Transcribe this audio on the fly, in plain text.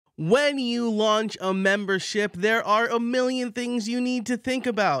When you launch a membership, there are a million things you need to think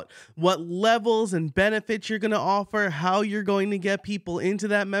about. What levels and benefits you're going to offer, how you're going to get people into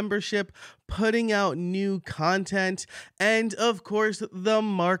that membership, putting out new content, and of course, the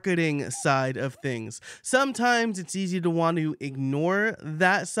marketing side of things. Sometimes it's easy to want to ignore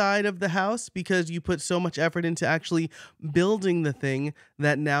that side of the house because you put so much effort into actually building the thing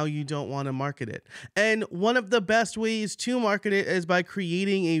that now you don't want to market it. And one of the best ways to market it is by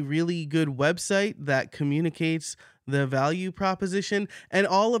creating a really good website that communicates the value proposition. And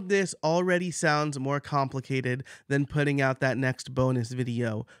all of this already sounds more complicated than putting out that next bonus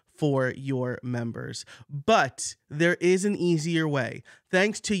video for your members. But there is an easier way.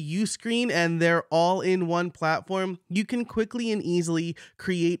 Thanks to Uscreen and their all-in-one platform, you can quickly and easily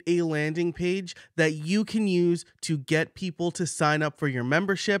create a landing page that you can use to get people to sign up for your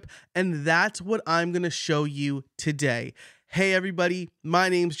membership. And that's what I'm going to show you today. Hey everybody, my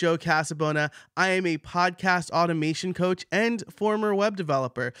name's Joe Casabona. I am a podcast automation coach and former web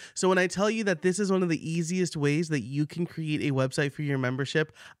developer. So when I tell you that this is one of the easiest ways that you can create a website for your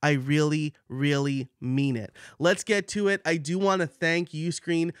membership, I really mean it. Let's get to it. I do want to thank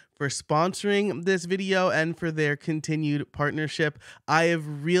Uscreen for sponsoring this video and for their continued partnership. I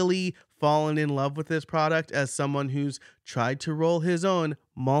have really fallen in love with this product as someone who's tried to roll his own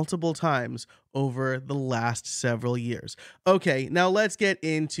multiple times over the last several years. Okay, now let's get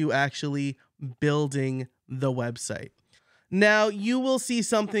into actually building the website. Now, you will see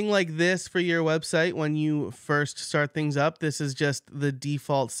something like this for your website when you first start things up. This is just the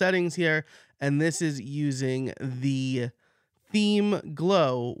default settings here, and this is using the theme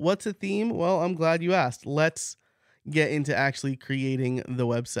Glow. What's a theme? Well, I'm glad you asked. Let's get into actually creating the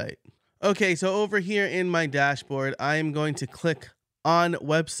website. Okay, so over here in my dashboard, I am going to click on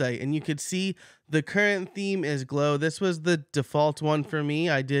website, and you could see the current theme is Glow. This was the default one for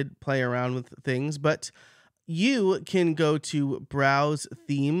me. I did play around with things, but you can go to browse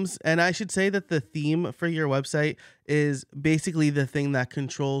themes, and I should say that the theme for your website is basically the thing that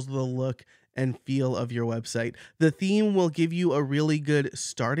controls the look and feel of your website. The theme will give you a really good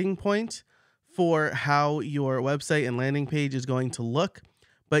starting point for how your website and landing page is going to look,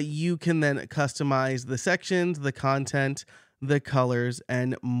 but you can then customize the sections, the content, the colors,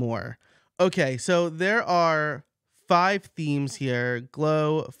 and more. Okay, so there are 5 themes here: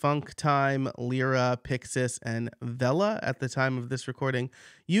 Glow, Funk Time, Lyra, Pixis, and Vela at the time of this recording.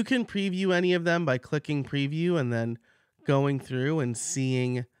 You can preview any of them by clicking preview and then going through and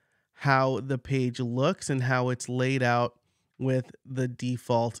seeing how the page looks and how it's laid out with the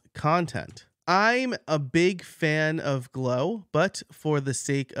default content. I'm a big fan of Glow, but for the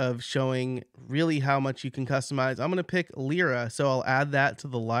sake of showing really how much you can customize, I'm going to pick Lyra. So I'll add that to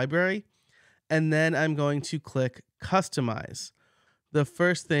the library, and then I'm going to click Customize. The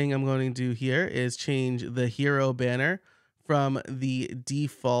first thing I'm going to do here is change the hero banner from the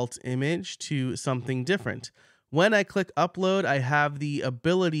default image to something different. When I click Upload, I have the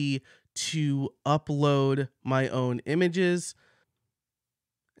ability to upload my own images.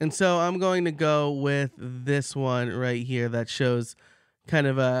 And so I'm going to go with this one right here that shows kind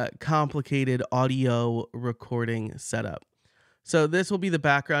of a complicated audio recording setup. So this will be the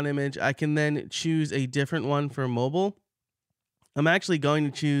background image. I can then choose a different one for mobile. I'm actually going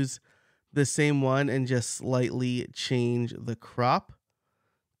to choose the same one and just slightly change the crop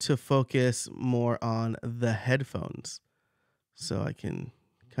to focus more on the headphones. So I can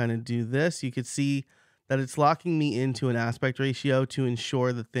kind of do this. You could see that it's locking me into an aspect ratio to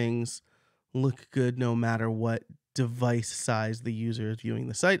ensure that things look good no matter what device size the user is viewing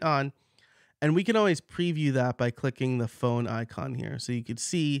the site on. And we can always preview that by clicking the phone icon here, so you could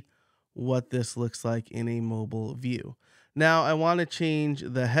see what this looks like in a mobile view. Now I want to change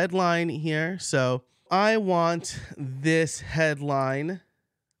the headline here. So I want this headline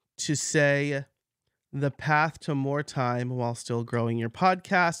to say the path to more time while still growing your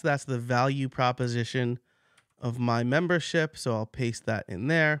podcast. That's the value proposition of my membership. So I'll paste that in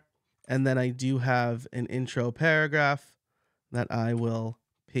there. And then I do have an intro paragraph that I will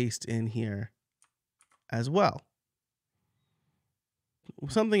paste in here as well.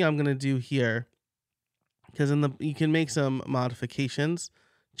 Something I'm going to do here, because you can make some modifications,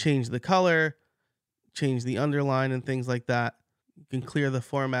 change the color, change the underline and things like that. You can clear the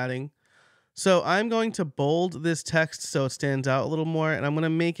formatting. So I'm going to bold this text so it stands out a little more, and I'm going to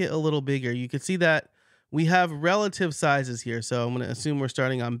make it a little bigger. You can see that we have relative sizes here. So I'm going to assume we're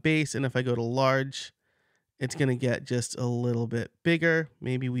starting on base, and if I go to large, it's going to get just a little bit bigger.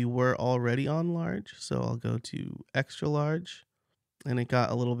 Maybe we were already on large, so I'll go to extra large, and it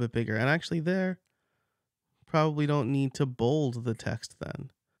got a little bit bigger. And actually there, probably don't need to bold the text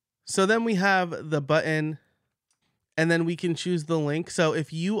then. So then we have the button, and then we can choose the link. So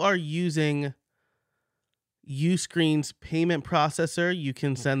if you are using Uscreen's payment processor, you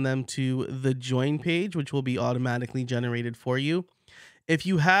can send them to the join page, which will be automatically generated for you. If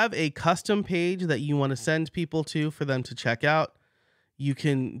you have a custom page that you want to send people to for them to check out, you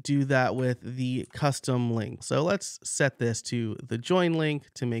can do that with the custom link. So let's set this to the join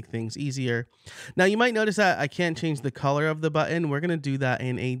link to make things easier. Now you might notice that I can't change the color of the button. We're going to do that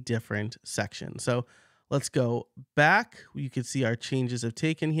in a different section. So let's go back. You can see our changes have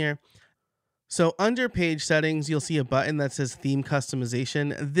taken here. So under page settings, you'll see a button that says theme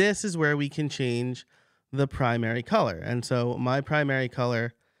customization. This is where we can change the primary color. And so my primary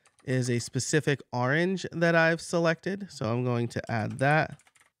color is a specific orange that I've selected. So I'm going to add that.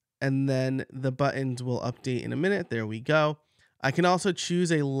 And then the buttons will update in a minute. There we go. I can also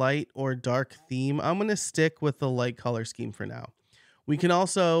choose a light or dark theme. I'm going to stick with the light color scheme for now. We can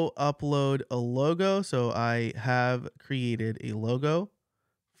also upload a logo. So I have created a logo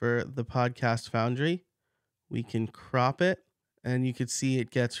for the Podcast Foundry. We can crop it, and you can see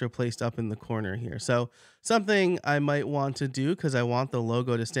it gets replaced up in the corner here. So something I might want to do, because I want the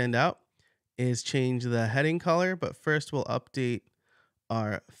logo to stand out, is change the heading color. But first we'll update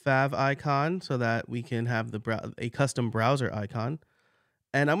our fav icon so that we can have a custom browser icon.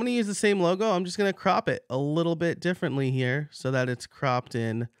 And I'm going to use the same logo. I'm just going to crop it a little bit differently here so that it's cropped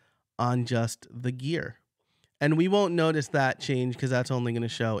in on just the gear. And we won't notice that change because that's only going to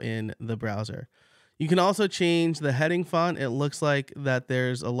show in the browser. You can also change the heading font. It looks like that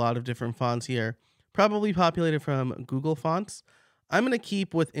there's a lot of different fonts here, probably populated from Google Fonts. I'm going to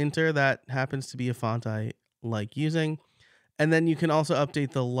keep with Inter. That happens to be a font I like using. And then you can also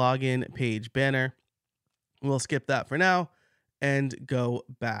update the login page banner. We'll skip that for now and go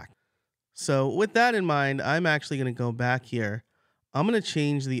back. So with that in mind, I'm actually going to go back here. I'm going to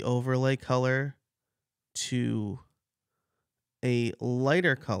change the overlay color to a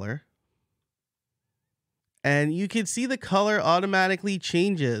lighter color. And you can see the color automatically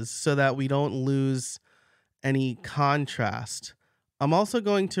changes so that we don't lose any contrast. I'm also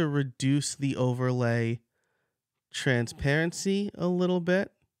going to reduce the overlay transparency a little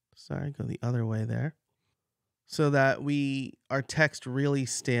bit. Sorry, go the other way there. So that our text really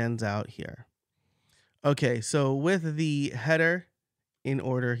stands out here. Okay, so with the header in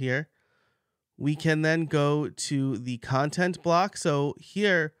order here, we can then go to the content block. So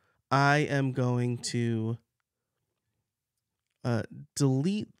here I am going to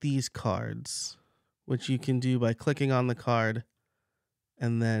delete these cards, which you can do by clicking on the card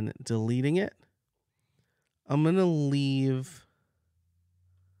and then deleting it. I'm going to leave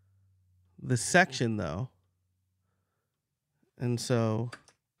the section though. And so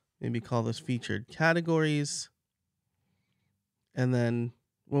maybe call this featured categories. And then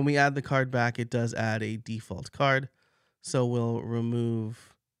when we add the card back, it does add a default card. So we'll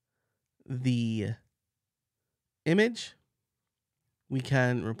remove the image. We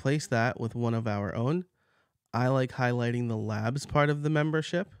can replace that with one of our own. I like highlighting the labs part of the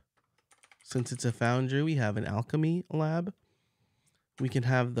membership. Since it's a foundry, we have an alchemy lab. We can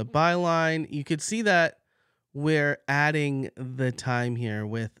have the byline. You could see that we're adding the time here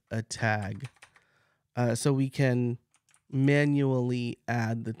with a tag. So we can manually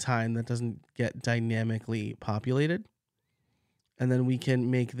add the time that doesn't get dynamically populated. And then we can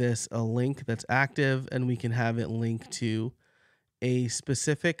make this a link that's active, and we can have it link to a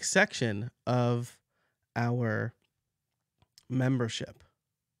specific section of our membership.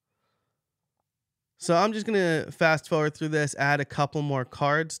 So I'm just going to fast forward through this, add a couple more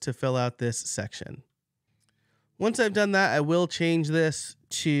cards to fill out this section. Once I've done that, I will change this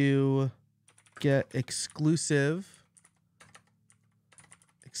to get exclusive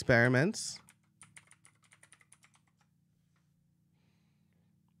experiments.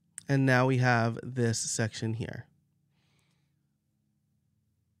 And now we have this section here.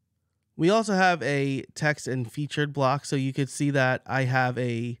 We also have a text and featured block. So you could see that I have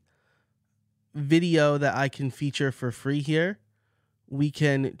a video that I can feature for free here. We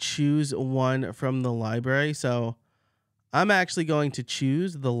can choose one from the library. So I'm actually going to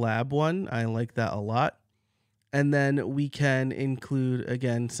choose the lab one. I like that a lot. And then we can include,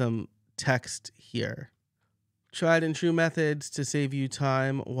 again, some text here. Tried and true methods to save you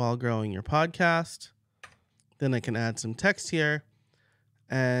time while growing your podcast. Then I can add some text here.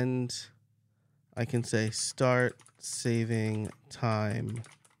 And I can say start saving time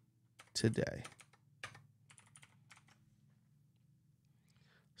today.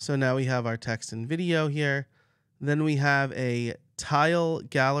 So now we have our text and video here. Then we have a tile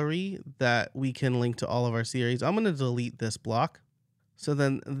gallery that we can link to all of our series. I'm going to delete this block. So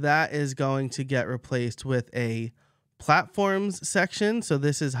then that is going to get replaced with a platforms section. So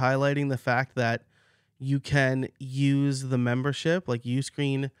this is highlighting the fact that you can use the membership like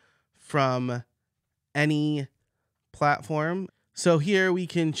Uscreen from any platform. So here we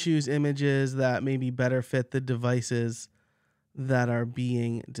can choose images that maybe better fit the devices that are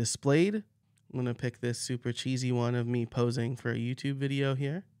being displayed. I'm going to pick this super cheesy one of me posing for a YouTube video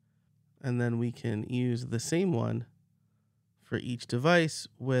here. And then we can use the same one for each device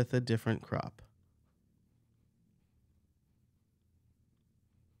with a different crop.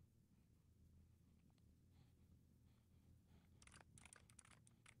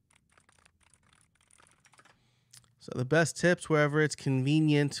 So the best tips, wherever it's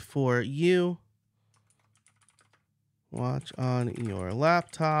convenient for you, watch on your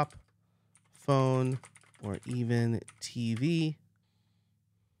laptop, phone, or even TV.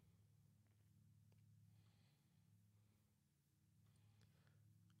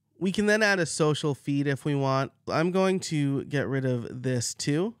 We can then add a social feed if we want. I'm going to get rid of this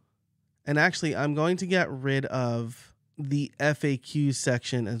too. And actually, I'm going to get rid of the FAQ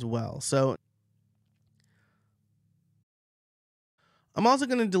section as well. So I'm also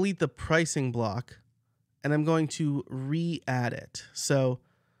going to delete the pricing block, and I'm going to re-add it. So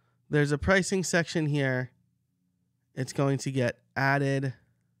there's a pricing section here. It's going to get added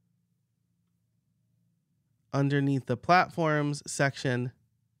underneath the platforms section.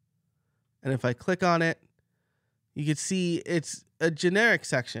 And if I click on it, you can see it's a generic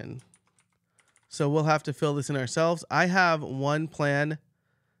section. So we'll have to fill this in ourselves. I have one plan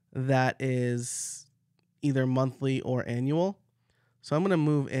that is either monthly or annual. So I'm going to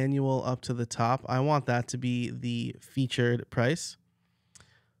move annual up to the top. I want that to be the featured price.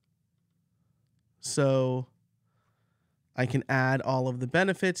 So I can add all of the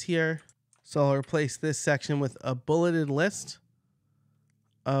benefits here. So I'll replace this section with a bulleted list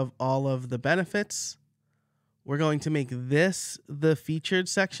of all of the benefits. We're going to make this the featured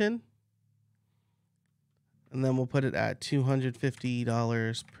section. And then we'll put it at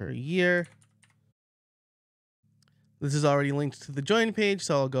 $250 per year. This is already linked to the join page,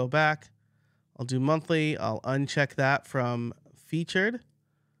 so I'll go back. I'll do monthly. I'll uncheck that from featured.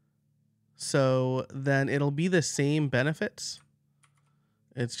 So then it'll be the same benefits.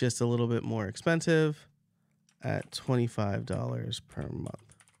 It's just a little bit more expensive at $25 per month.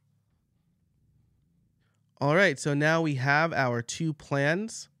 All right, so now we have our two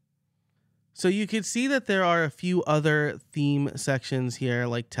plans. So you can see that there are a few other theme sections here,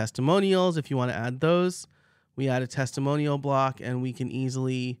 like testimonials. If you want to add those, we add a testimonial block, and we can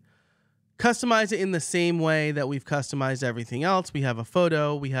easily customize it in the same way that we've customized everything else. We have a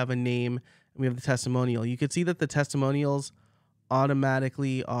photo, we have a name, and we have the testimonial. You can see that the testimonials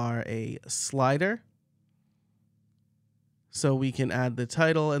automatically are a slider. So we can add the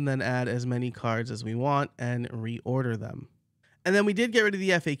title and then add as many cards as we want and reorder them. And then we did get rid of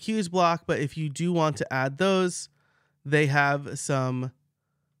the FAQs block, but if you do want to add those, they have some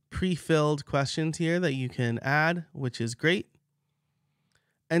pre-filled questions here that you can add, which is great.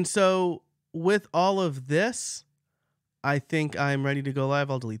 And so with all of this, I think I'm ready to go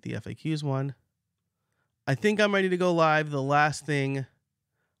live. I'll delete the FAQs one. I think I'm ready to go live. The last thing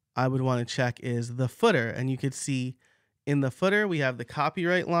I would want to check is the footer. And you could see in the footer, we have the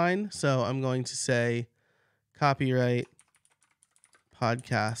copyright line. So I'm going to say copyright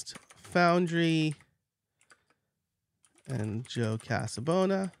Podcast Foundry and Joe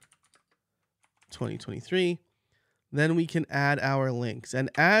Casabona 2023. Then we can add our links. And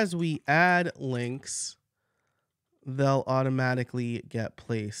as we add links, they'll automatically get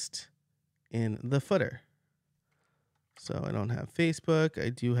placed in the footer. So I don't have Facebook. I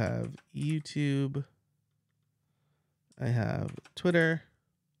do have YouTube. I have Twitter.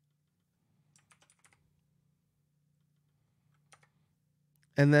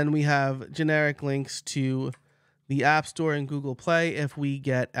 And then we have generic links to the App Store and Google Play if we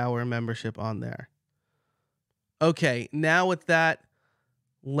get our membership on there. Okay, now with that,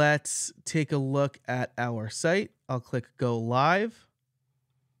 let's take a look at our site. I'll click Go Live.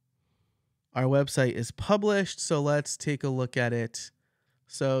 Our website is published, so let's take a look at it.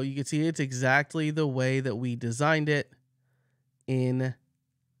 So you can see it's exactly the way that we designed it in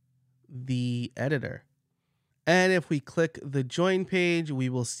the editor. And if we click the join page, we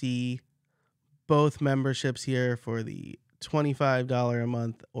will see both memberships here for the $25 a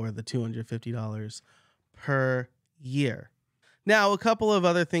month or the $250 per year. Now, a couple of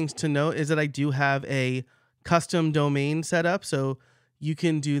other things to note is that I do have a custom domain set up. So you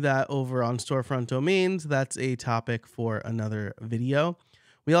can do that over on Storefront Domains. That's a topic for another video.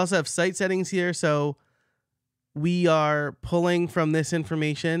 We also have site settings here. So we are pulling from this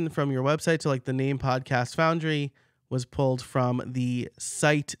information from your website. So like the name Podcast Foundry was pulled from the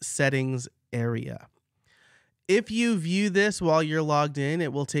site settings area. If you view this while you're logged in,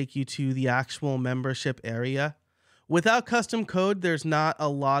 it will take you to the actual membership area. Without custom code, there's not a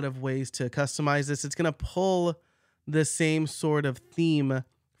lot of ways to customize this. It's going to pull the same sort of theme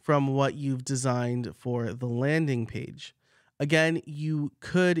from what you've designed for the landing page. Again, you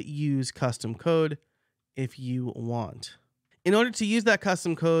could use custom code if you want. In order to use that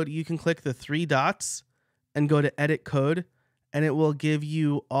custom code, you can click the 3 dots and go to edit code, and it will give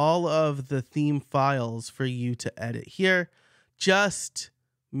you all of the theme files for you to edit here. Just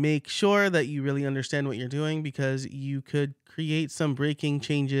make sure that you really understand what you're doing, because you could create some breaking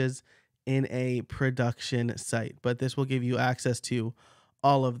changes in a production site. But this will give you access to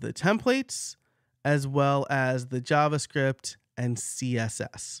all of the templates as well as the JavaScript and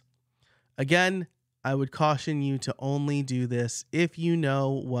CSS. Again, I would caution you to only do this if you know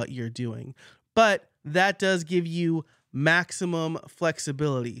what you're doing, but that does give you maximum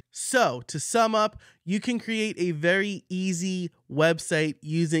flexibility. So to sum up, you can create a very easy website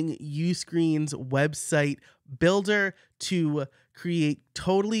using Uscreen's website builder to create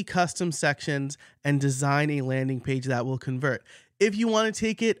totally custom sections and design a landing page that will convert. If you want to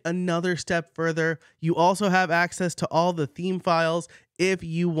take it another step further, you also have access to all the theme files if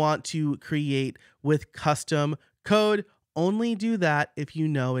you want to create with custom code. Only do that if you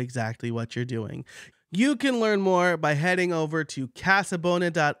know exactly what you're doing. You can learn more by heading over to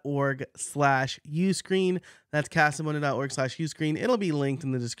casabona.org/Uscreen. That's casabona.org/Uscreen. It'll be linked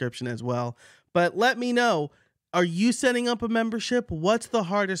in the description as well. But let me know, are you setting up a membership? What's the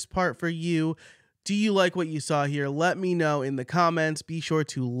hardest part for you? Do you like what you saw here? Let me know in the comments. Be sure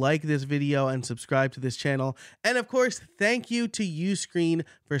to like this video and subscribe to this channel. And of course, thank you to Uscreen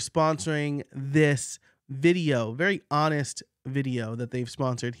for sponsoring this video. Very honest video that they've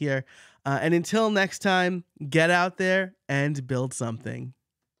sponsored here. And until next time, get out there and build something.